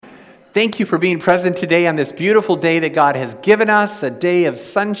Thank you for being present today on this beautiful day that God has given us, a day of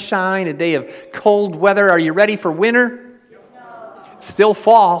sunshine, a day of cold weather. Are you ready for winter? Still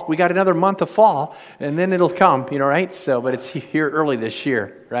fall. We got another month of fall, and then it'll come, right? But it's here early this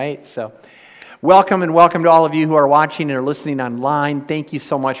year, right? So welcome to all of you who are watching and are listening online. Thank you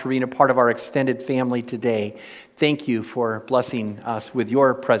so much for being a part of our extended family today. Thank you for blessing us with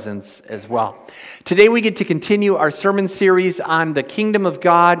your presence as well. Today we get to continue our sermon series on the kingdom of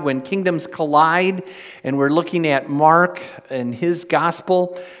God, when kingdoms collide, and we're looking at Mark and his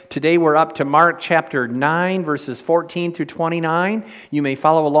gospel. Today we're up to Mark chapter 9, verses 14 through 29. You may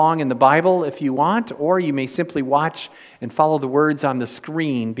follow along in the Bible if you want, or you may simply watch and follow the words on the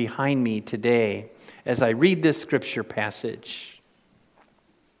screen behind me today as I read this scripture passage.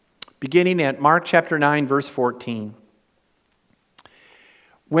 Beginning at Mark chapter 9, verse 14.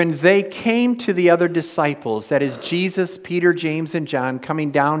 When they came to the other disciples, that is Jesus, Peter, James, and John, coming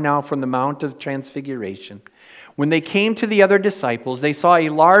down now from the Mount of Transfiguration, when they came to the other disciples, they saw a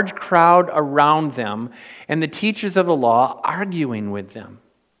large crowd around them and the teachers of the law arguing with them.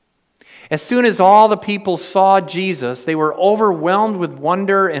 As soon as all the people saw Jesus, they were overwhelmed with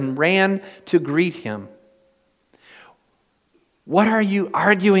wonder and ran to greet him. "What are you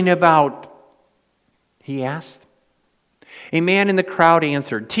arguing about?" he asked. A man in the crowd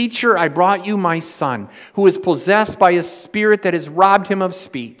answered, "Teacher, I brought you my son, who is possessed by a spirit that has robbed him of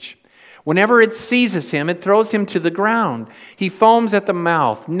speech. Whenever it seizes him, it throws him to the ground. He foams at the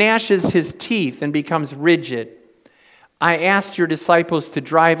mouth, gnashes his teeth, and becomes rigid. I asked your disciples to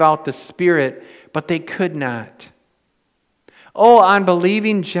drive out the spirit, but they could not." "O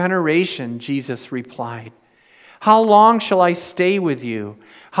unbelieving generation," Jesus replied, "how long shall I stay with you?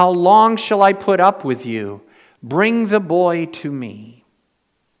 How long shall I put up with you? Bring the boy to me."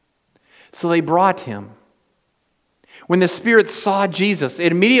 So they brought him. When the spirit saw Jesus,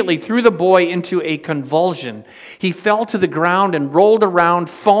 it immediately threw the boy into a convulsion. He fell to the ground and rolled around,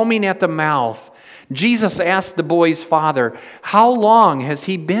 foaming at the mouth. Jesus asked the boy's father, "How long has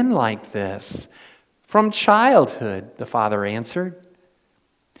he been like this?" "From childhood," the father answered.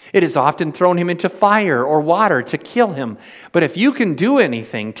 "It has often thrown him into fire or water to kill him. But if you can do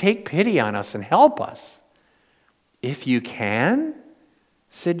anything, take pity on us and help us." "If you can,"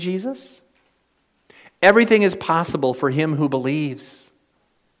 said Jesus. "Everything is possible for him who believes."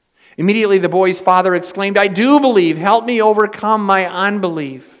 Immediately the boy's father exclaimed, "I do believe. Help me overcome my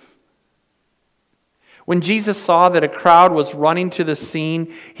unbelief." When Jesus saw that a crowd was running to the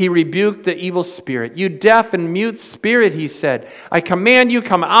scene, he rebuked the evil spirit. "You deaf and mute spirit," he said, "I command you,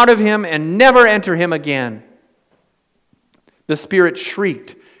 come out of him and never enter him again." The spirit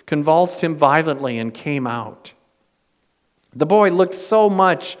shrieked, convulsed him violently, and came out. The boy looked so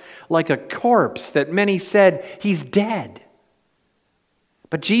much like a corpse that many said, "He's dead."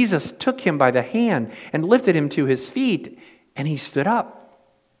 But Jesus took him by the hand and lifted him to his feet, and he stood up.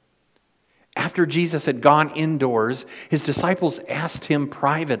 After Jesus had gone indoors, his disciples asked him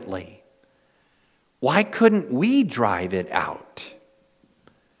privately, "Why couldn't we drive it out?"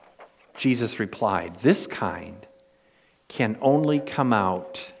 Jesus replied, "This kind can only come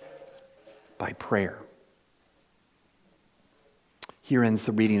out by prayer." Here ends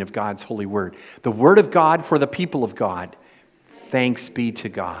the reading of God's holy word. The word of God for the people of God. Thanks be to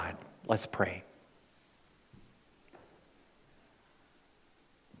God. Let's pray.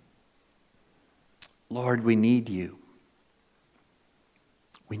 Lord, we need you.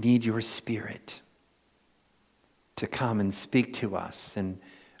 We need your Spirit to come and speak to us and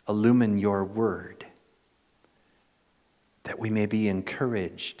illumine your word, that we may be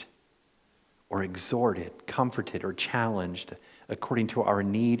encouraged or exhorted, comforted, or challenged according to our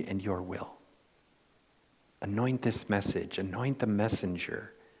need and your will. Anoint this message, anoint the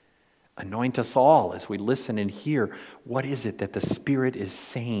messenger, anoint us all as we listen and hear what is it that the Spirit is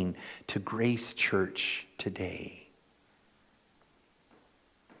saying to Grace Church today.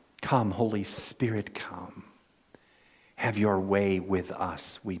 Come, Holy Spirit, come. Have your way with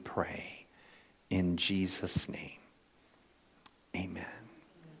us, we pray. In Jesus' name, amen.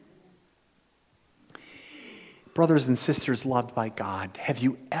 Brothers and sisters loved by God, have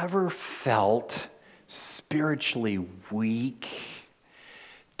you ever felt spiritually weak,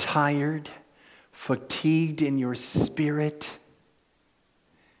 tired, fatigued in your spirit?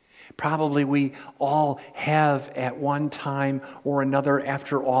 Probably we all have at one time or another.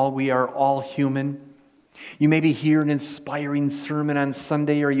 After all, we are all human. You maybe hear an inspiring sermon on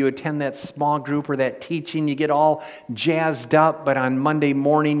Sunday, or you attend that small group or that teaching. You get all jazzed up, but on Monday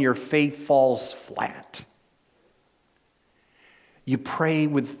morning your faith falls flat. You pray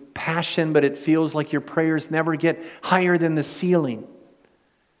with passion, but it feels like your prayers never get higher than the ceiling.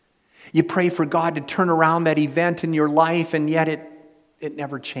 You pray for God to turn around that event in your life, and yet it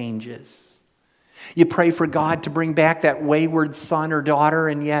never changes. You pray for God to bring back that wayward son or daughter,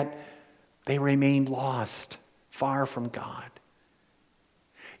 and yet they remain lost, far from God.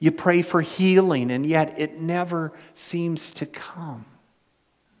 You pray for healing, and yet it never seems to come.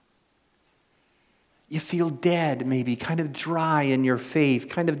 You feel dead, maybe, kind of dry in your faith,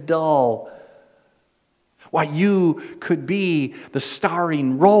 kind of dull. Why, you could be the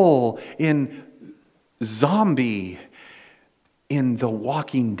starring role in zombie in The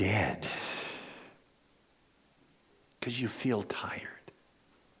Walking Dead because you feel tired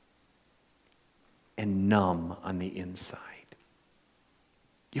and numb on the inside.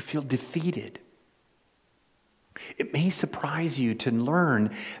 You feel defeated. It may surprise you to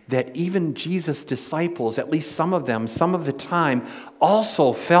learn that even Jesus' disciples, at least some of them, some of the time,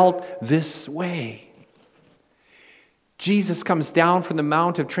 also felt this way. Jesus comes down from the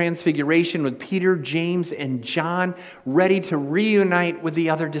Mount of Transfiguration with Peter, James, and John, ready to reunite with the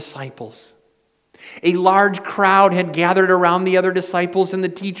other disciples. A large crowd had gathered around the other disciples, and the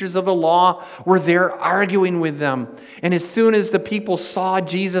teachers of the law were there arguing with them. And as soon as the people saw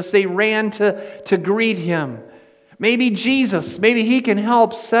Jesus, they ran to greet him. Maybe Jesus, maybe he can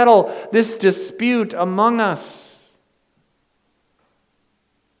help settle this dispute among us.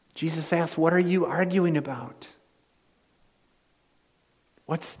 Jesus asked, "What are you arguing about?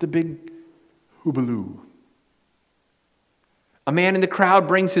 What's the big hoobaloo?" A man in the crowd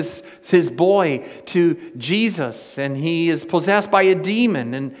brings his boy to Jesus, and he is possessed by a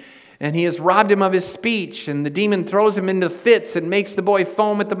demon, and he has robbed him of his speech, and the demon throws him into fits and makes the boy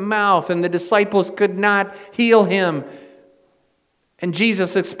foam at the mouth, and the disciples could not heal him. And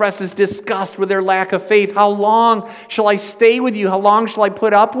Jesus expresses disgust with their lack of faith. "How long shall I stay with you? How long shall I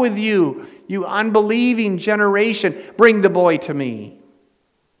put up with you, you unbelieving generation? Bring the boy to me."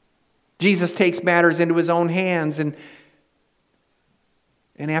 Jesus takes matters into his own hands, and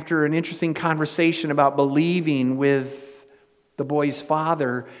after an interesting conversation about believing with the boy's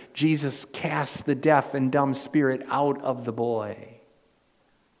father, Jesus casts the deaf and dumb spirit out of the boy.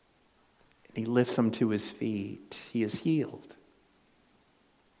 And he lifts him to his feet. He is healed.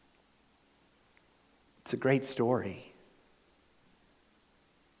 It's a great story.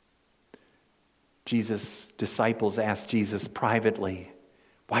 Jesus' disciples asked Jesus privately,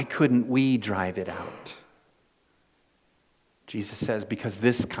 "Why couldn't we drive it out?" Jesus says, "Because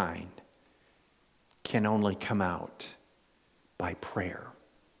this kind can only come out by prayer."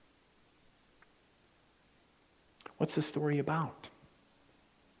 What's the story about?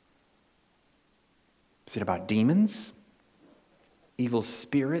 Is it about demons? Evil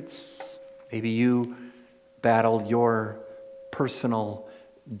spirits? Maybe you battle your personal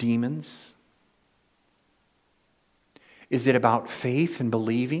demons. Is it about faith and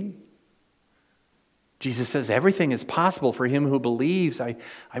believing? Jesus says everything is possible for him who believes. I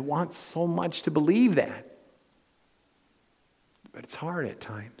want so much to believe that. But it's hard at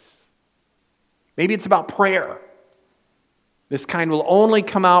times. Maybe it's about prayer. This kind will only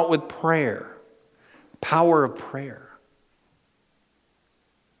come out with prayer. Power of prayer.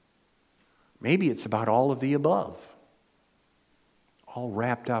 Maybe it's about all of the above. All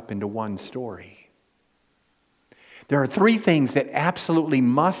wrapped up into one story. There are three things that absolutely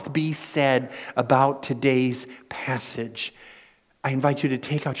must be said about today's passage. I invite you to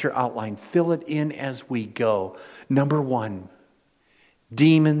take out your outline, fill it in as we go. Number one,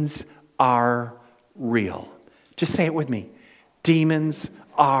 demons are real. Just say it with me. Demons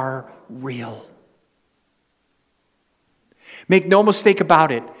are real. Make no mistake about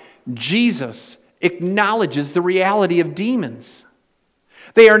it, Jesus acknowledges the reality of demons.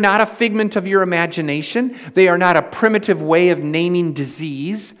 They are not a figment of your imagination. They are not a primitive way of naming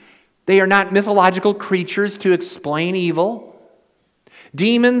disease. They are not mythological creatures to explain evil.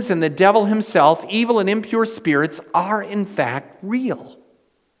 Demons and the devil himself, evil and impure spirits, are in fact real.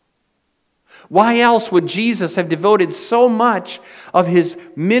 Why else would Jesus have devoted so much of his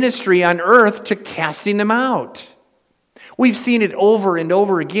ministry on earth to casting them out? We've seen it over and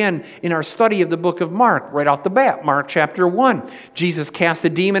over again in our study of the book of Mark, right off the bat. Mark chapter 1. Jesus cast a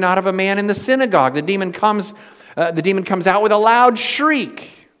demon out of a man in the synagogue. The demon comes out with a loud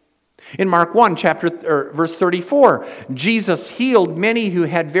shriek. In Mark 1, verse 34, Jesus healed many who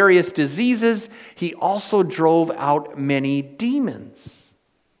had various diseases. He also drove out many demons.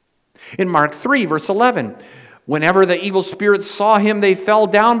 In Mark 3, verse 11, whenever the evil spirits saw him, they fell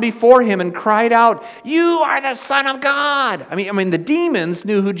down before him and cried out, "You are the Son of God." I mean, the demons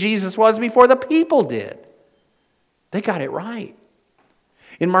knew who Jesus was before the people did. They got it right.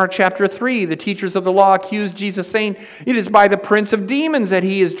 In Mark chapter 3, the teachers of the law accused Jesus, saying, it is by the prince of demons that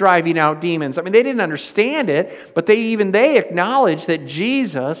he is driving out demons. I mean, they didn't understand it, but they acknowledged that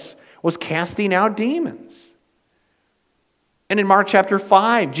Jesus was casting out demons. And in Mark chapter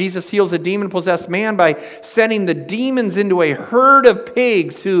 5, Jesus heals a demon-possessed man by sending the demons into a herd of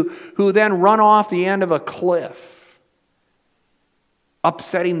pigs who then run off the end of a cliff,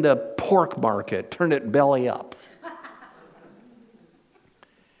 upsetting the pork market, turn it belly up.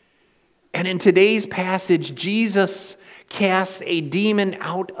 And in today's passage, Jesus casts a demon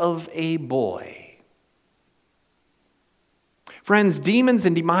out of a boy. Friends, demons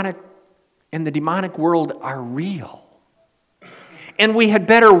and the demonic world are real. And we had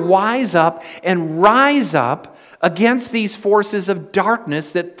better wise up and rise up against these forces of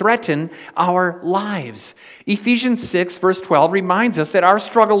darkness that threaten our lives. Ephesians 6, verse 12 reminds us that our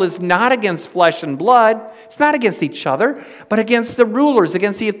struggle is not against flesh and blood. It's not against each other, but against the rulers,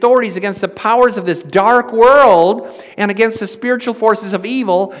 against the authorities, against the powers of this dark world, and against the spiritual forces of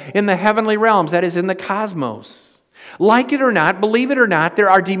evil in the heavenly realms, that is, in the cosmos. Like it or not, believe it or not, there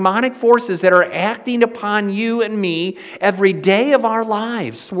are demonic forces that are acting upon you and me every day of our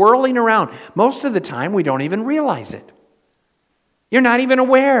lives, swirling around. Most of the time, we don't even realize it. You're not even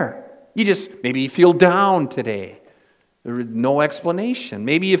aware. Maybe you feel down today. There's no explanation.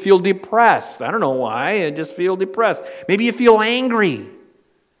 Maybe you feel depressed. I don't know why, I just feel depressed. Maybe you feel angry.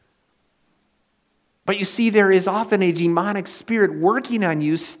 But you see, there is often a demonic spirit working on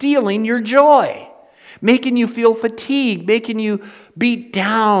you, stealing your joy, making you feel fatigued, making you beat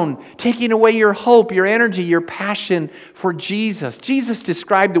down, taking away your hope, your energy, your passion for Jesus. Jesus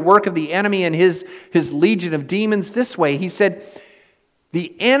described the work of the enemy and his legion of demons this way. He said,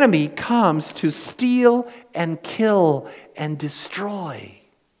 the enemy comes to steal and kill and destroy.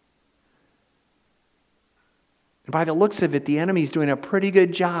 And by the looks of it, the enemy's doing a pretty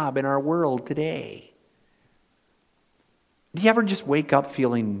good job in our world today. Do you ever just wake up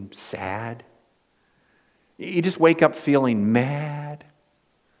feeling sad? You just wake up feeling mad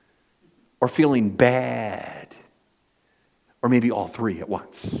or feeling bad, or maybe all three at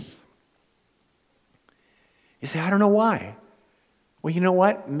once. You say, I don't know why. Well, you know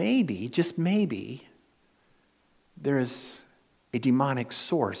what? Maybe, just maybe, there's a demonic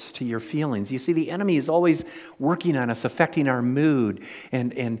source to your feelings. You see, the enemy is always working on us, affecting our mood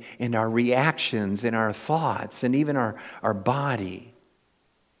and our reactions and our thoughts and even our body.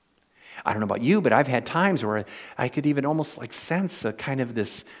 I don't know about you, but I've had times where I could even almost sense a kind of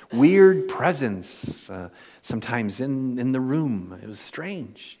this weird presence sometimes in the room. It was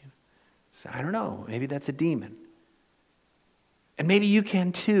strange. So I don't know. Maybe that's a demon. And maybe you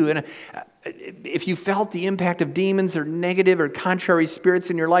can too. And if you felt the impact of demons or negative or contrary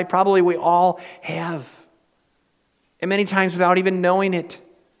spirits in your life, probably we all have. And many times without even knowing it.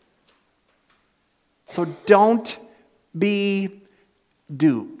 So don't be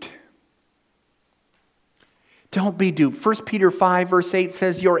duped. Don't be duped. 1 Peter 5 verse 8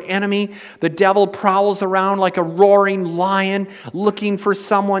 says, your enemy, the devil, prowls around like a roaring lion looking for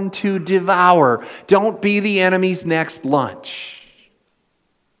someone to devour. Don't be the enemy's next lunch.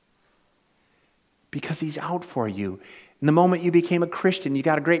 Because he's out for you. And the moment you became a Christian, you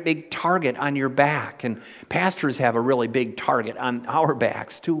got a great big target on your back. And pastors have a really big target on our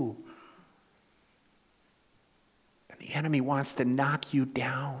backs too. And the enemy wants to knock you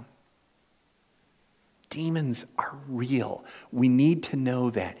down. Demons are real. We need to know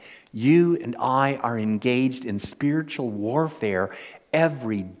that. You and I are engaged in spiritual warfare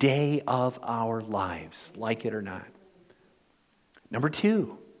every day of our lives, like it or not. Number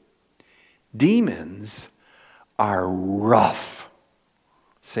 2, demons are rough.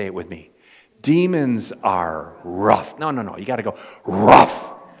 Say it with me. Demons are rough. No. You got to go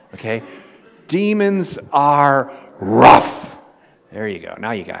rough. Okay? Demons are rough. There you go.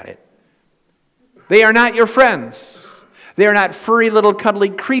 Now you got it. They are not your friends. They are not furry little cuddly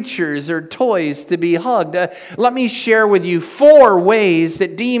creatures or toys to be hugged. Let me share with you 4 ways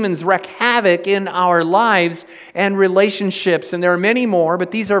that demons wreak havoc in our lives and relationships. And there are many more,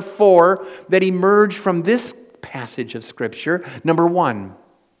 but these are 4 that emerge from this passage of Scripture. Number 1,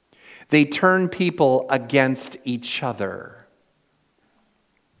 they turn people against each other.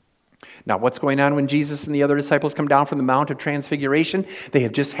 Now, what's going on when Jesus and the other disciples come down from the Mount of Transfiguration? They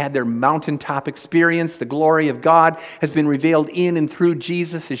have just had their mountaintop experience. The glory of God has been revealed in and through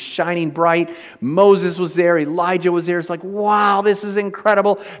Jesus, is shining bright. Moses was there. Elijah was there. It's like, wow, this is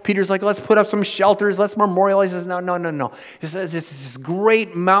incredible. Peter's like, let's put up some shelters. Let's memorialize this. No. It's this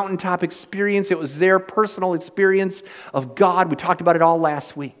great mountaintop experience. It was their personal experience of God. We talked about it all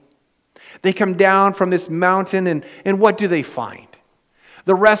last week. They come down from this mountain, and what do they find?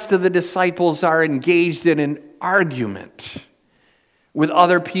 The rest of the disciples are engaged in an argument with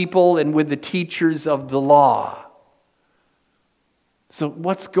other people and with the teachers of the law. So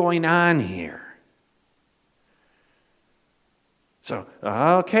what's going on here? So,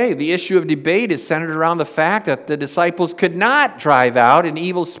 okay, the issue of debate is centered around the fact that the disciples could not drive out an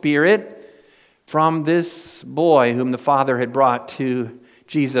evil spirit from this boy whom the Father had brought to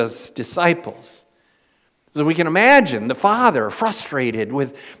Jesus' disciples. So we can imagine the Father frustrated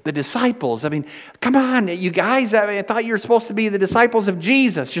with the disciples. I mean, come on, you guys. I thought you were supposed to be the disciples of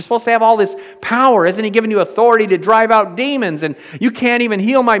Jesus. You're supposed to have all this power. Isn't He giving you authority to drive out demons? And you can't even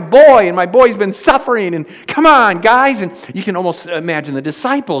heal my boy, and my boy's been suffering. And come on, guys. And you can almost imagine the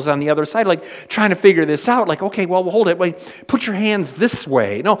disciples on the other side, like trying to figure this out. Like, okay, well, hold it. Wait, put your hands this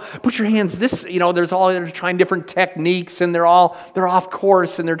way. No, put your hands this. They're trying different techniques, and they're off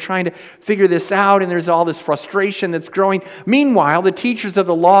course, and they're trying to figure this out. And there's all this frustration that's growing. Meanwhile, the teachers of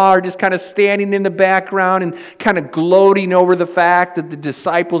the law are just kind of standing in the background and kind of gloating over the fact that the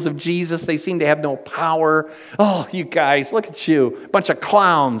disciples of Jesus, they seem to have no power. Oh, you guys, look at you, bunch of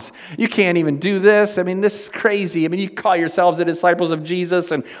clowns. You can't even do this. I mean, this is crazy. I mean, you call yourselves the disciples of Jesus,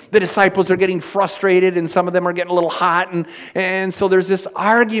 and the disciples are getting frustrated, and some of them are getting a little hot, and so there's this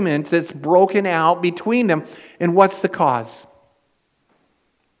argument that's broken out between them. And what's the cause?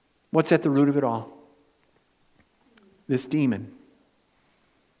 What's at the root of it all? This demon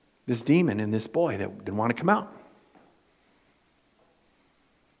in this boy that didn't want to come out.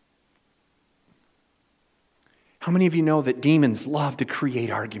 How many of you know that demons love to create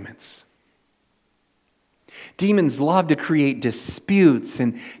arguments? Demons love to create disputes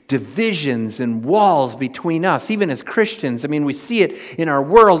and divisions and walls between us, even as Christians. I mean, we see it in our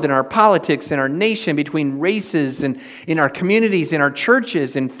world, in our politics, in our nation, between races, and in our communities, in our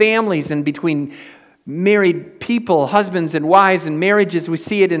churches, and families, and between married people, husbands and wives and marriages. We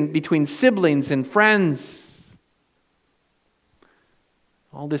see it in between siblings and friends.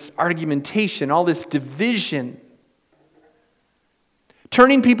 All this argumentation, all this division.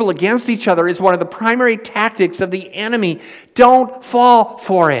 Turning people against each other is one of the primary tactics of the enemy. Don't fall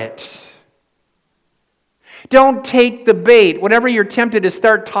for it. Don't take the bait. Whenever you're tempted to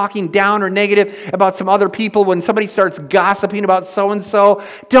start talking down or negative about some other people, when somebody starts gossiping about so-and-so,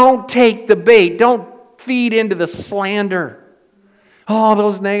 don't take the bait. Don't feed into the slander. Oh,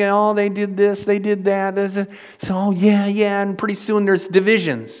 those negative, oh, they did this, they did that. So, yeah, and pretty soon there's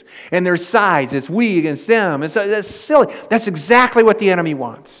divisions and there's sides. It's we against them. That's silly. That's exactly what the enemy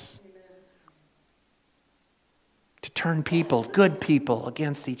wants. To turn people, good people,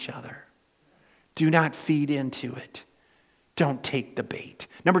 against each other. Do not feed into it. Don't take the bait.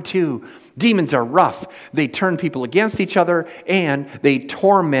 Number 2, demons are rough. They turn people against each other and they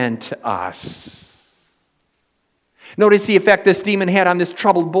torment us. Notice the effect this demon had on this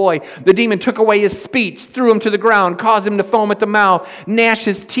troubled boy. The demon took away his speech, threw him to the ground, caused him to foam at the mouth, gnash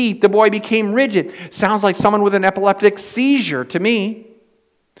his teeth. The boy became rigid. Sounds like someone with an epileptic seizure to me.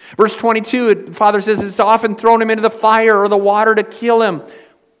 Verse 22, the Father says it's often thrown him into the fire or the water to kill him.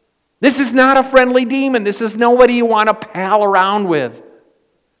 This is not a friendly demon. This is nobody you want to pal around with.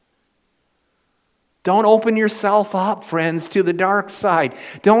 Don't open yourself up, friends, to the dark side.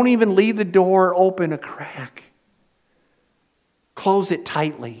 Don't even leave the door open a crack. Close it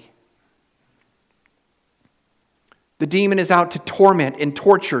tightly. The demon is out to torment and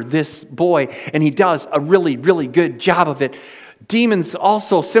torture this boy, and he does a really, really good job of it. Demons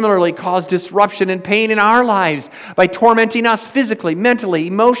also similarly cause disruption and pain in our lives by tormenting us physically, mentally,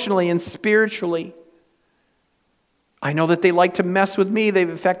 emotionally, and spiritually. I know that they like to mess with me.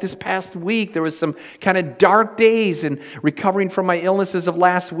 In fact, this past week, there was some kind of dark days and recovering from my illnesses of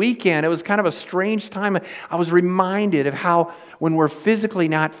last weekend. It was kind of a strange time. I was reminded of how when we're physically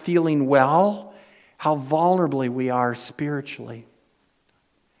not feeling well, how vulnerable we are spiritually.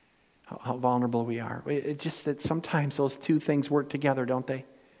 How vulnerable we are. It's just that sometimes those two things work together, don't they?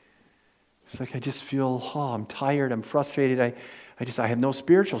 It's like I just feel, I'm tired, I'm frustrated, I have no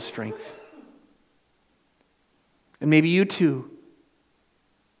spiritual strength. And maybe you too.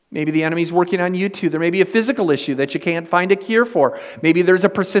 Maybe the enemy's working on you too. There may be a physical issue that you can't find a cure for. Maybe there's a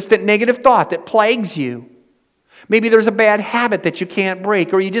persistent negative thought that plagues you. Maybe there's a bad habit that you can't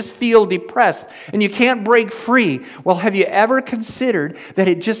break, or you just feel depressed and you can't break free. Well, have you ever considered that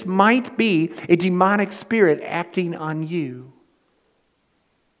it just might be a demonic spirit acting on you,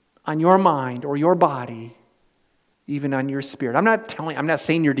 on your mind or your body, even on your spirit? I'm not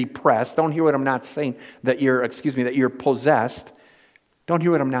saying you're depressed. Don't hear what I'm not saying, that you're possessed. Don't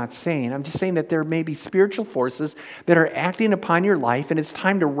hear what I'm not saying. I'm just saying that there may be spiritual forces that are acting upon your life, and it's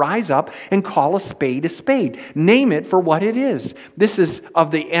time to rise up and call a spade a spade. Name it for what it is. This is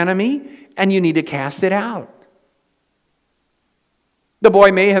of the enemy, and you need to cast it out. The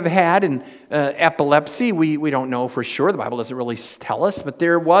boy may have had an epilepsy. We don't know for sure. The Bible doesn't really tell us, but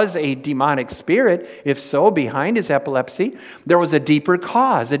there was a demonic spirit, if so, behind his epilepsy. There was a deeper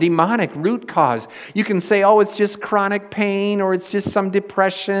cause, a demonic root cause. You can say, oh, it's just chronic pain, or it's just some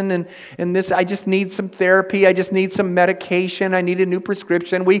depression, and this, I just need some therapy, I just need some medication, I need a new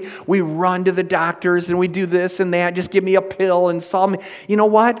prescription. We run to the doctors, and we do this and that, just give me a pill and solve me. You know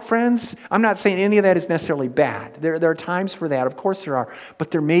what, friends? I'm not saying any of that is necessarily bad. There are times for that, of course there are.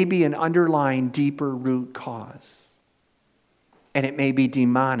 But there may be an underlying deeper root cause. And it may be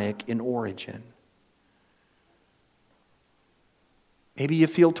demonic in origin. Maybe you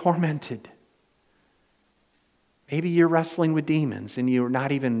feel tormented. Maybe you're wrestling with demons and you're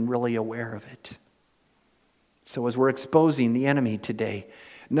not even really aware of it. So as we're exposing the enemy today,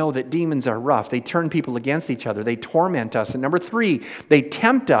 know that demons are rough. They turn people against each other. They torment us. And number 3, they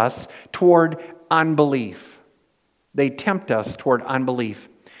tempt us toward unbelief. They tempt us toward unbelief.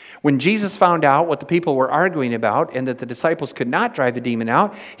 When Jesus found out what the people were arguing about and that the disciples could not drive the demon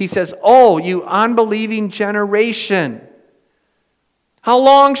out, he says, "Oh, you unbelieving generation. How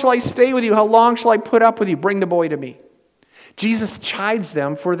long shall I stay with you? How long shall I put up with you? Bring the boy to me." Jesus chides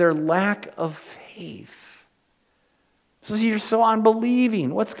them for their lack of faith. He says, "You're so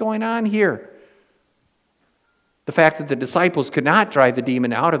unbelieving. What's going on here?" The fact that the disciples could not drive the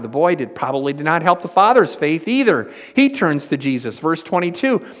demon out of the boy probably did not help the father's faith either. He turns to Jesus. Verse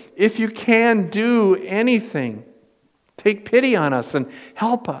 22, "If you can do anything, take pity on us and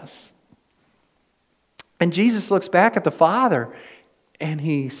help us." And Jesus looks back at the father and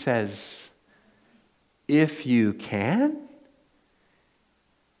he says, "If you can?"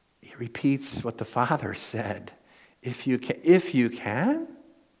 He repeats what the father said. If you can?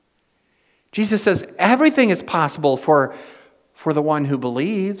 Jesus says everything is possible for the one who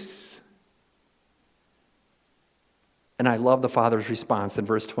believes. And I love the Father's response in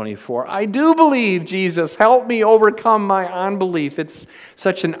verse 24. "I do believe, Jesus. Help me overcome my unbelief." It's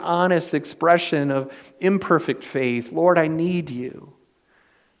such an honest expression of imperfect faith. Lord, I need you.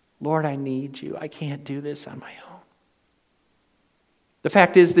 Lord, I need you. I can't do this on my own. The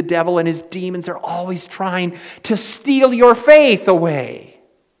fact is, the devil and his demons are always trying to steal your faith away.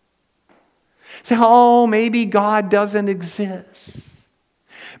 Say, oh, maybe God doesn't exist.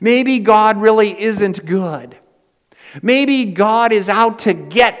 Maybe God really isn't good. Maybe God is out to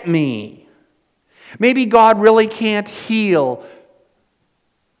get me. Maybe God really can't heal.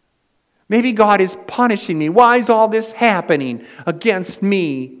 Maybe God is punishing me. Why is all this happening against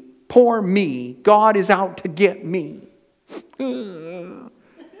me? Poor me. God is out to get me. You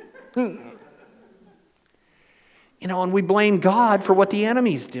know, and we blame God for what the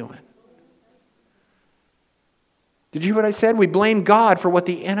enemy's doing. Did you hear what I said? We blame God for what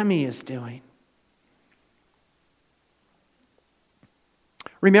the enemy is doing.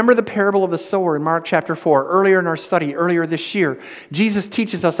 Remember the parable of the sower in Mark chapter 4. Earlier in our study, earlier this year, Jesus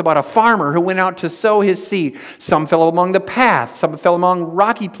teaches us about a farmer who went out to sow his seed. Some fell among the path, some fell among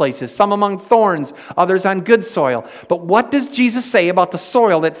rocky places, some among thorns, others on good soil. But what does Jesus say about the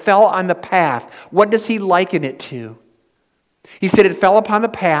soil that fell on the path? What does he liken it to? He said it fell upon the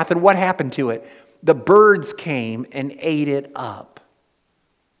path, and what happened to it? The birds came and ate it up.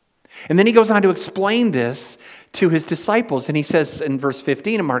 And then he goes on to explain this to his disciples. And he says in verse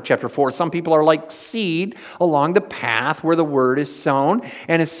 15 of Mark chapter 4, some people are like seed along the path where the word is sown.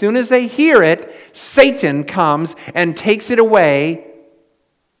 And as soon as they hear it, Satan comes and takes it away,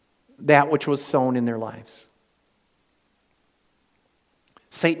 that which was sown in their lives.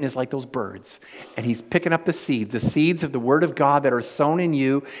 Satan is like those birds, and he's picking up the seeds of the Word of God that are sown in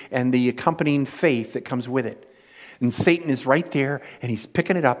you and the accompanying faith that comes with it. And Satan is right there, and he's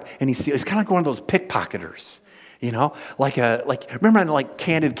picking it up, and he's kind of like one of those pickpocketers, you know, remember on like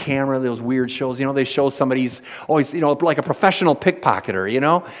Candid Camera, those weird shows, you know, they show somebody's always, you know, like a professional pickpocketer, you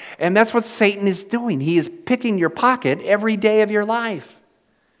know, and that's what Satan is doing. He is picking your pocket every day of your life.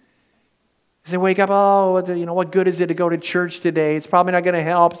 They wake up, what good is it to go to church today? It's probably not going to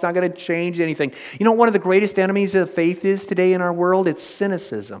help. It's not going to change anything. You know, one of the greatest enemies of faith is today in our world? It's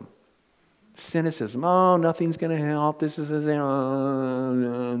cynicism. Cynicism. Oh, nothing's going to help. This is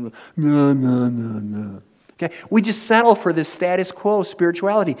no. Okay, we just settle for this status quo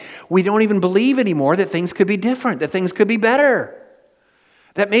spirituality. We don't even believe anymore that things could be different, that things could be better.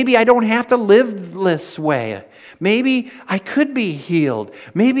 That maybe I don't have to live this way. Maybe I could be healed.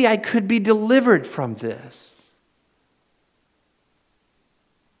 Maybe I could be delivered from this.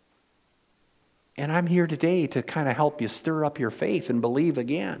 And I'm here today to kind of help you stir up your faith and believe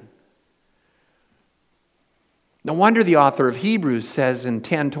again. No wonder the author of Hebrews says in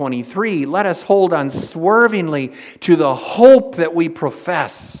 10:23, let us hold unswervingly to the hope that we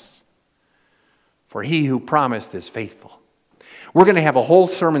profess, for he who promised is faithful. We're going to have a whole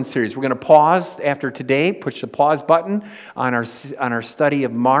sermon series. We're going to pause after today, push the pause button on our study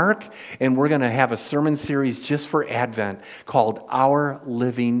of Mark, and we're going to have a sermon series just for Advent called Our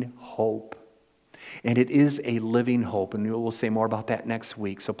Living Hope. And it is a living hope, and we'll say more about that next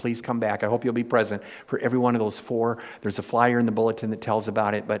week. So please come back. I hope you'll be present for every one of those 4. There's a flyer in the bulletin that tells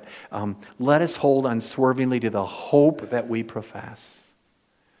about it, but let us hold unswervingly to the hope that we profess.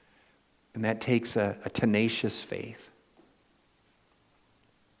 And that takes a tenacious faith.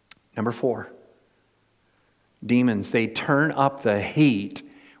 Number 4, demons, they turn up the heat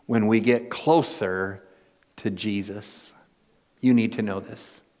when we get closer to Jesus. You need to know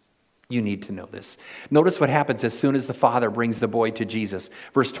this. You need to know this. Notice what happens as soon as the father brings the boy to Jesus.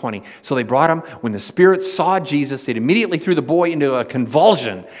 Verse 20. So they brought him. When the spirit saw Jesus, it immediately threw the boy into a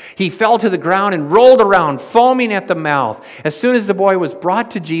convulsion. He fell to the ground and rolled around, foaming at the mouth. As soon as the boy was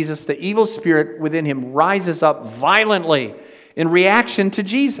brought to Jesus, the evil spirit within him rises up violently in reaction to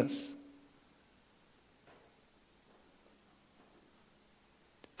Jesus.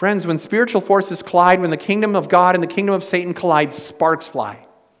 Friends, when spiritual forces collide, when the kingdom of God and the kingdom of Satan collide, sparks fly.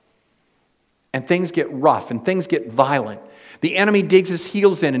 And things get rough and things get violent. The enemy digs his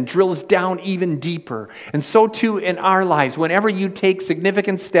heels in and drills down even deeper. And so too in our lives. Whenever you take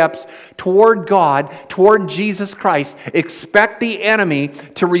significant steps toward God, toward Jesus Christ, expect the enemy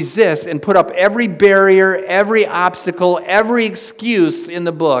to resist and put up every barrier, every obstacle, every excuse in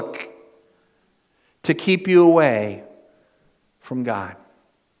the book to keep you away from God.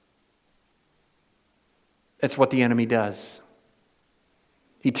 That's what the enemy does.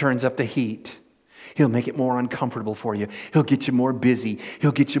 He turns up the heat. He'll make it more uncomfortable for you. He'll get you more busy.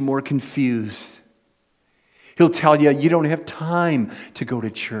 He'll get you more confused. He'll tell you, you don't have time to go to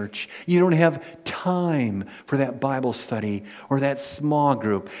church. You don't have time for that Bible study or that small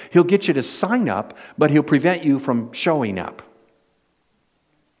group. He'll get you to sign up, but he'll prevent you from showing up.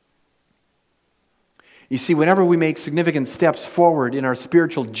 You see, whenever we make significant steps forward in our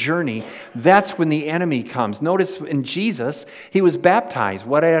spiritual journey, that's when the enemy comes. Notice in Jesus, he was baptized.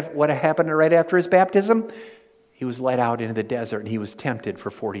 What happened right after his baptism? He was led out into the desert and he was tempted for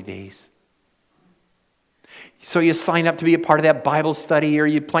 40 days. So you sign up to be a part of that Bible study or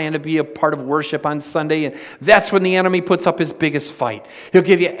you plan to be a part of worship on Sunday, and that's when the enemy puts up his biggest fight. He'll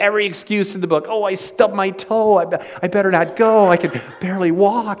give you every excuse in the book. Oh, I stubbed my toe. I better not go. I can barely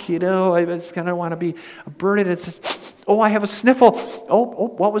walk, I just kind of want to be a burden. It's just, oh, I have a sniffle. Oh,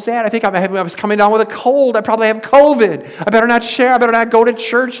 what was that? I think I was coming down with a cold. I probably have COVID. I better not share. I better not go to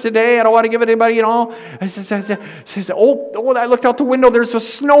church today. I don't want to give it to anybody, I says, oh, I looked out the window. There's a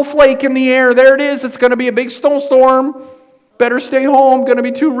snowflake in the air. There it is. It's going to be a big snowstorm. Better stay home. Going to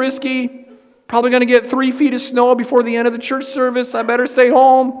be too risky. Probably going to get 3 feet of snow before the end of the church service. I better stay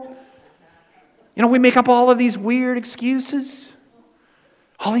home. We make up all of these weird excuses,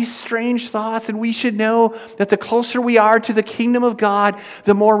 all these strange thoughts, and we should know that the closer we are to the kingdom of God,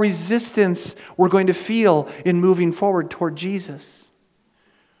 the more resistance we're going to feel in moving forward toward Jesus.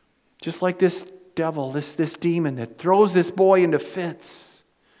 Just like this devil, this demon that throws this boy into fits.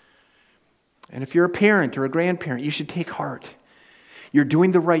 And if you're a parent or a grandparent, you should take heart. You're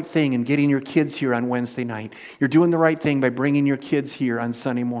doing the right thing in getting your kids here on Wednesday night. You're doing the right thing by bringing your kids here on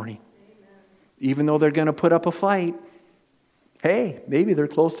Sunday morning. Amen. Even though they're going to put up a fight, hey, maybe they're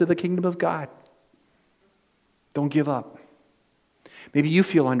close to the kingdom of God. Don't give up. Maybe you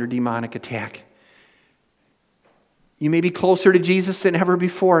feel under demonic attack. You may be closer to Jesus than ever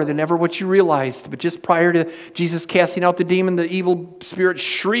before, than ever what you realized. But just prior to Jesus casting out the demon, the evil spirit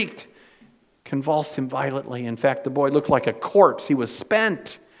shrieked, convulsed him violently. In fact, the boy looked like a corpse. He was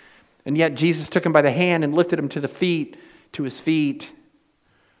spent. And yet Jesus took him by the hand and lifted him to his feet.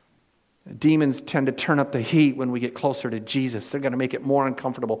 Demons tend to turn up the heat when we get closer to Jesus. They're going to make it more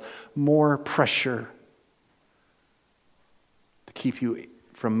uncomfortable, more pressure to keep you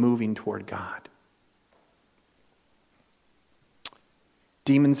from moving toward God.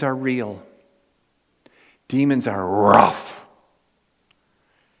 Demons are real. Demons are rough.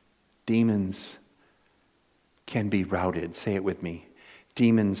 Demons can be routed. Say it with me.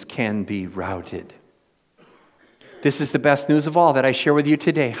 Demons can be routed. This is the best news of all that I share with you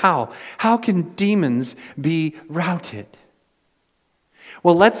today. How? How can demons be routed?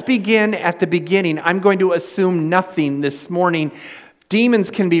 Well, let's begin at the beginning. I'm going to assume nothing this morning.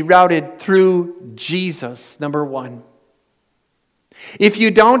 Demons can be routed through Jesus, number one. If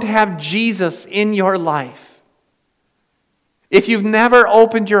you don't have Jesus in your life, if you've never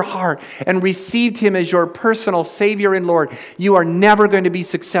opened your heart and received Him as your personal Savior and Lord, you are never going to be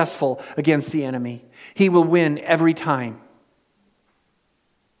successful against the enemy. He will win every time.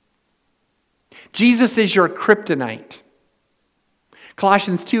 Jesus is your kryptonite.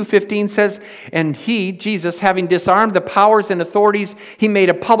 Colossians 2:15 says, and He, Jesus, having disarmed the powers and authorities, He made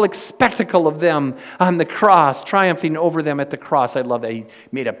a public spectacle of them on the cross, triumphing over them at the cross. I love that. He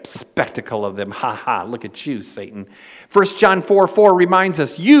made a spectacle of them. Ha ha, look at you, Satan. 1 John 4:4 reminds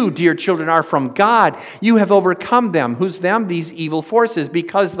us, you, dear children, are from God. You have overcome them. Who's them? These evil forces,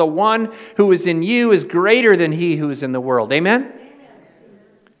 because the one who is in you is greater than he who is in the world. Amen?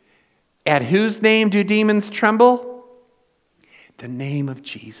 At whose name do demons tremble? The name of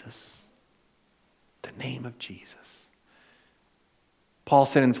Jesus. The name of Jesus. Paul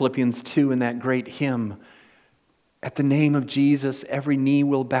said in Philippians 2 in that great hymn, at the name of Jesus, every knee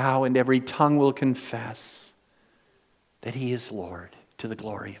will bow and every tongue will confess that He is Lord, to the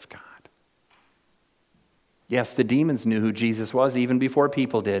glory of God. Yes, the demons knew who Jesus was even before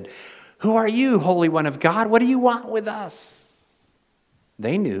people did. Who are you, Holy One of God? What do you want with us?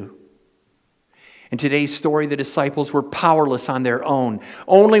 They knew. In today's story, the disciples were powerless on their own.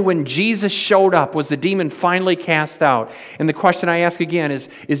 Only when Jesus showed up was the demon finally cast out. And the question I ask again is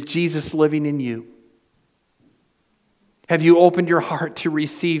Jesus living in you? Have you opened your heart to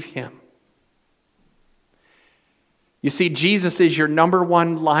receive Him? You see, Jesus is your number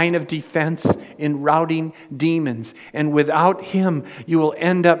one line of defense in routing demons. And without Him, you will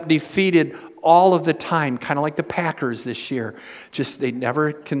end up defeated all of the time, kind of like the Packers this year. Just they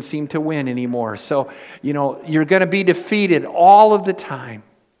never can seem to win anymore. So, you're going to be defeated all of the time.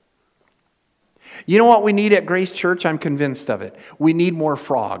 You know what we need at Grace Church? I'm convinced of it. We need more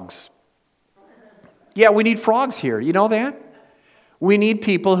frogs. Yeah, we need frogs here. You know that? We need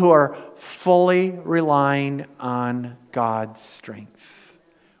people who are fully relying on God's strength.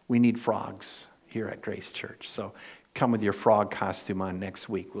 We need frogs here at Grace Church. So come with your frog costume on next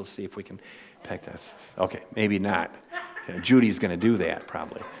week. We'll see if we can pick this. Okay, maybe not. Judy's going to do that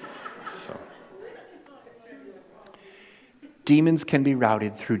probably. So, demons can be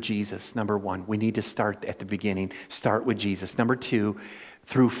routed through Jesus. Number one, we need to start at the beginning. Start with Jesus. Number two,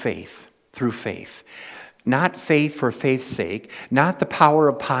 through faith. Through faith. Not faith for faith's sake, not the power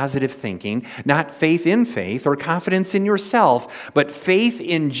of positive thinking, not faith in faith or confidence in yourself, but faith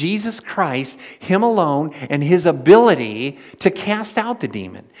in Jesus Christ, Him alone, and His ability to cast out the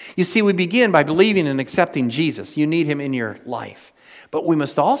demon. You see, we begin by believing and accepting Jesus. You need Him in your life. But we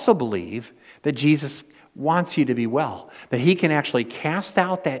must also believe that Jesus wants you to be well, that He can actually cast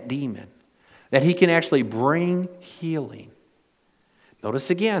out that demon, that He can actually bring healing.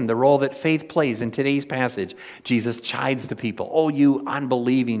 Notice again the role that faith plays in today's passage. Jesus chides the people. Oh, you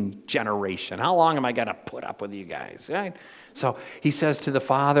unbelieving generation. How long am I going to put up with you guys? Right? So He says to the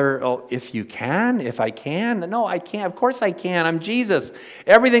Father, oh, if you can, if I can. No, I can't. Of course I can. I'm Jesus.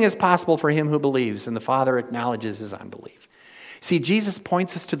 Everything is possible for him who believes. And the Father acknowledges his unbelief. See, Jesus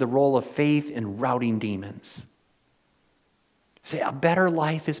points us to the role of faith in routing demons. Say, a better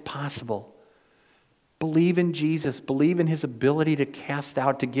life is possible. Believe in Jesus. Believe in His ability to cast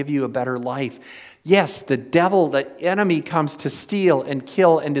out, to give you a better life. Yes, the devil, the enemy, comes to steal and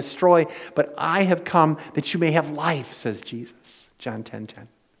kill and destroy, but I have come that you may have life, says Jesus. John 10:10.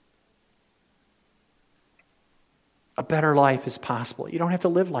 A better life is possible. You don't have to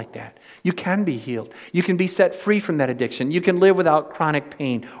live like that. You can be healed. You can be set free from that addiction. You can live without chronic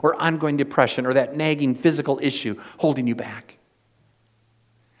pain or ongoing depression or that nagging physical issue holding you back.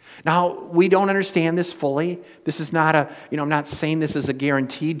 Now, we don't understand this fully. This is not I'm not saying this is a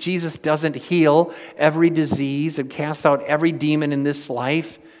guarantee. Jesus doesn't heal every disease and cast out every demon in this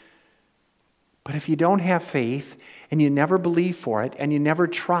life. But if you don't have faith and you never believe for it and you never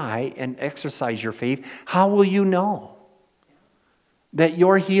try and exercise your faith, how will you know that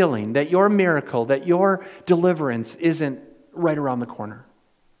your healing, that your miracle, that your deliverance isn't right around the corner?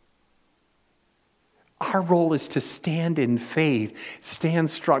 Our role is to stand in faith, stand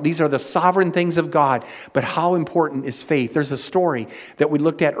strong. These are the sovereign things of God, but how important is faith? There's a story that we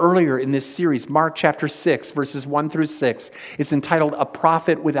looked at earlier in this series, Mark chapter 6, verses 1 through 6. It's entitled, A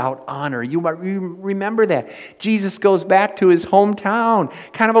Prophet Without Honor. You remember that. Jesus goes back to his hometown,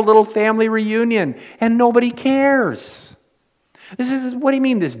 kind of a little family reunion, and nobody cares. What do you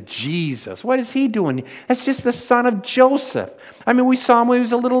mean, this Jesus? What is he doing? That's just the son of Joseph. I mean, we saw him when he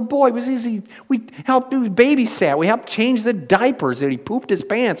was a little boy. It was easy. We helped him babysat. We helped change the diapers, and he pooped his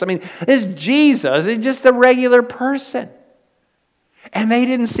pants. I mean, this Jesus is just a regular person. And they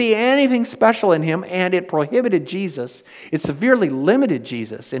didn't see anything special in him, and it prohibited Jesus. It severely limited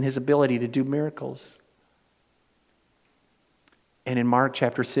Jesus in his ability to do miracles. And in Mark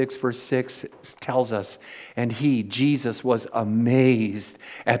chapter 6, verse 6, it tells us, and he, Jesus, was amazed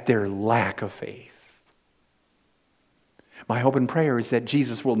at their lack of faith. My hope and prayer is that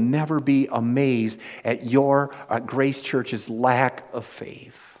Jesus will never be amazed at your Grace Church's lack of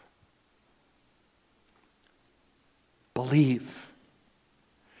faith. Believe.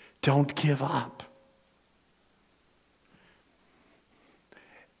 Don't give up.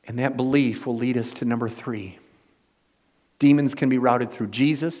 And that belief will lead us to number 3. Demons can be routed through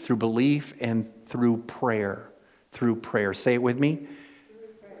Jesus, through belief, and through prayer. Through prayer. Say it with me.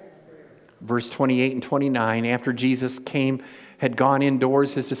 Verse 28 and 29, after Jesus had gone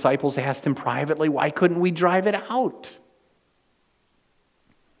indoors, his disciples asked him privately, why couldn't we drive it out?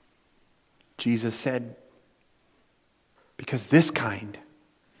 Jesus said, because this kind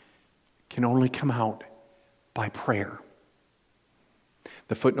can only come out by prayer.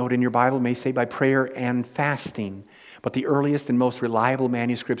 The footnote in your Bible may say by prayer and fasting, but the earliest and most reliable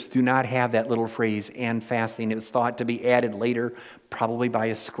manuscripts do not have that little phrase, and fasting. It was thought to be added later, probably by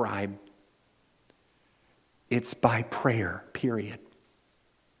a scribe. It's by prayer, period.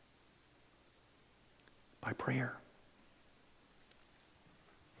 By prayer.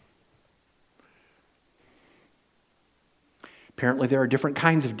 Apparently there are different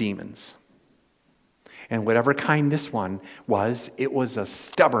kinds of demons. And whatever kind this one was, it was a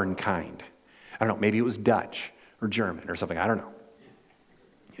stubborn kind. I don't know, maybe it was Dutch or German or something, I don't know.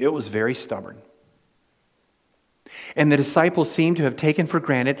 It was very stubborn. And the disciples seem to have taken for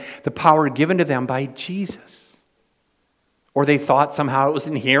granted the power given to them by Jesus. Or they thought somehow it was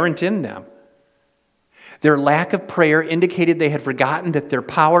inherent in them. Their lack of prayer indicated they had forgotten that their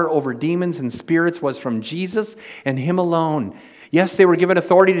power over demons and spirits was from Jesus and Him alone. Yes, they were given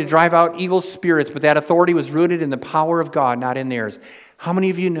authority to drive out evil spirits, but that authority was rooted in the power of God, not in theirs. How many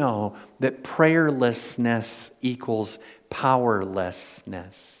of you know that prayerlessness equals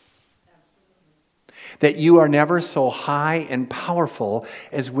powerlessness? That you are never so high and powerful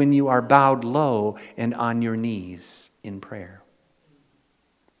as when you are bowed low and on your knees in prayer.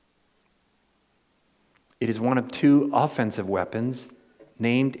 It is one of 2 offensive weapons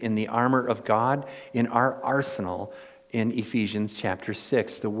named in the armor of God in our arsenal in Ephesians chapter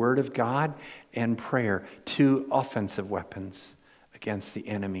 6. The Word of God and prayer, 2 offensive weapons against the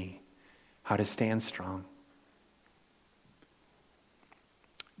enemy. How to stand strong.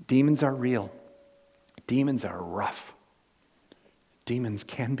 Demons are real. Demons are rough. Demons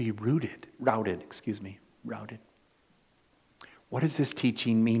can be routed. What does this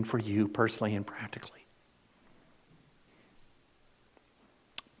teaching mean for you personally and practically?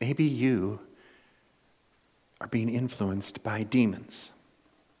 Maybe you are being influenced by demons.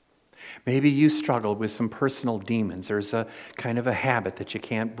 Maybe you struggled with some personal demons. There's a kind of a habit that you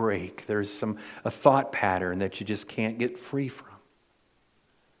can't break. There's a thought pattern that you just can't get free from.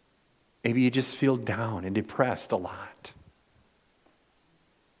 Maybe you just feel down and depressed a lot.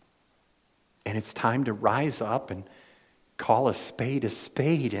 And it's time to rise up and call a spade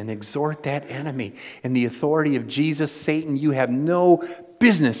and exhort that enemy. In the authority of Jesus, Satan, you have no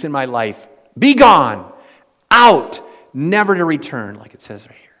business in my life. Be gone, out, never to return, like it says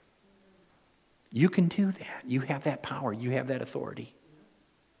right here. You can do that. You have that power. You have that authority.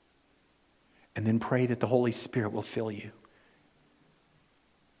 And then pray that the Holy Spirit will fill you.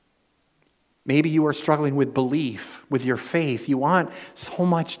 Maybe you are struggling with belief, with your faith. You want so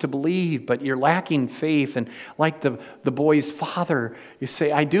much to believe, but you're lacking faith. And like the boy's father, you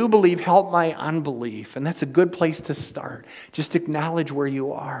say, I do believe, help my unbelief. And that's a good place to start. Just acknowledge where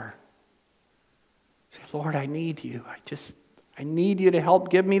you are. Say, Lord, I need you. I need you to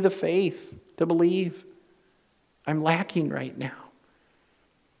help give me the faith to believe. I'm lacking right now.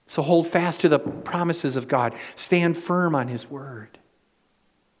 So hold fast to the promises of God. Stand firm on His word.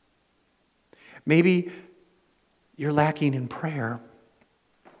 Maybe you're lacking in prayer.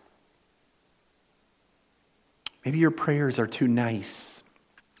 Maybe your prayers are too nice.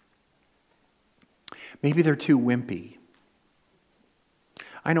 Maybe they're too wimpy.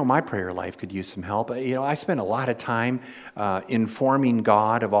 I know my prayer life could use some help. I spend a lot of time informing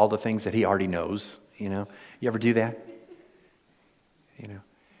God of all the things that He already knows. You ever do that?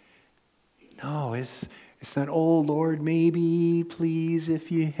 No, it's not, oh, Lord, maybe, please,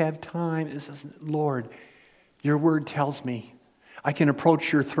 if you have time. It says, Lord, your word tells me I can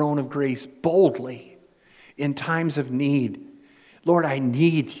approach your throne of grace boldly in times of need. Lord, I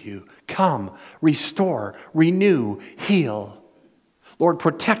need you. Come, restore, renew, heal. Lord,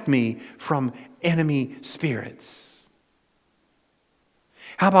 protect me from enemy spirits.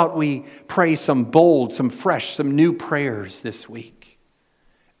 How about we pray some bold, some fresh, some new prayers this week,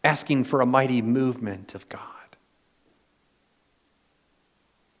 asking for a mighty movement of God?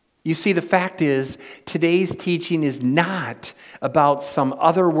 You see, the fact is, today's teaching is not about some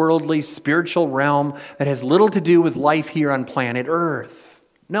otherworldly spiritual realm that has little to do with life here on planet Earth.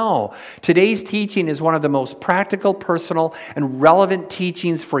 No, today's teaching is one of the most practical, personal, and relevant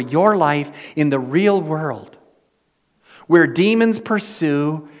teachings for your life in the real world, where demons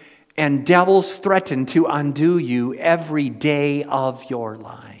pursue and devils threaten to undo you every day of your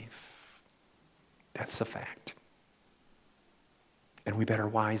life. That's the fact. And we better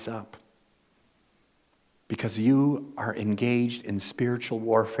wise up, because you are engaged in spiritual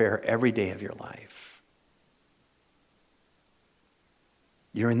warfare every day of your life.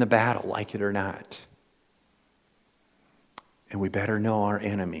 You're in the battle, like it or not. And we better know our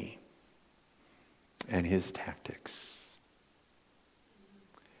enemy and his tactics.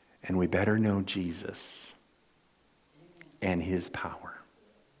 And we better know Jesus and his power.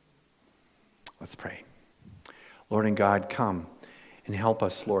 Let's pray. Lord and God, come and help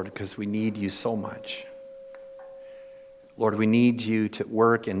us, Lord, because we need you so much. Lord, we need you to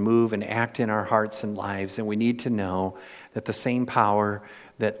work and move and act in our hearts and lives, and we need to know that the same power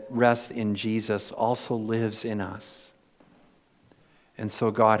that rests in Jesus also lives in us. And so,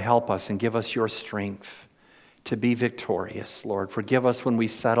 God, help us and give us your strength to be victorious, Lord. Forgive us when we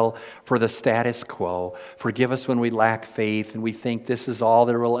settle for the status quo. Forgive us when we lack faith and we think this is all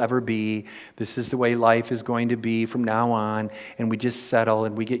there will ever be. This is the way life is going to be from now on, and we just settle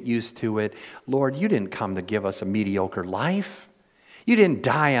and we get used to it. Lord, you didn't come to give us a mediocre life. You didn't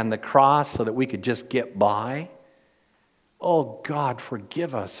die on the cross so that we could just get by. Oh, God,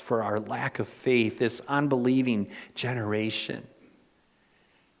 forgive us for our lack of faith, this unbelieving generation.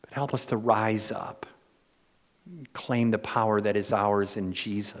 But help us to rise up, claim the power that is ours in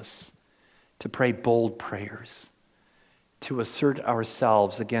Jesus, to pray bold prayers, to assert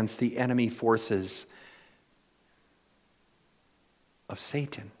ourselves against the enemy forces of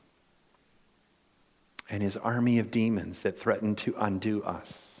Satan and his army of demons that threaten to undo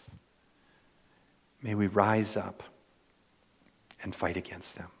us. May we rise up and fight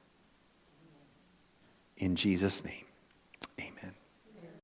against them. In Jesus' name.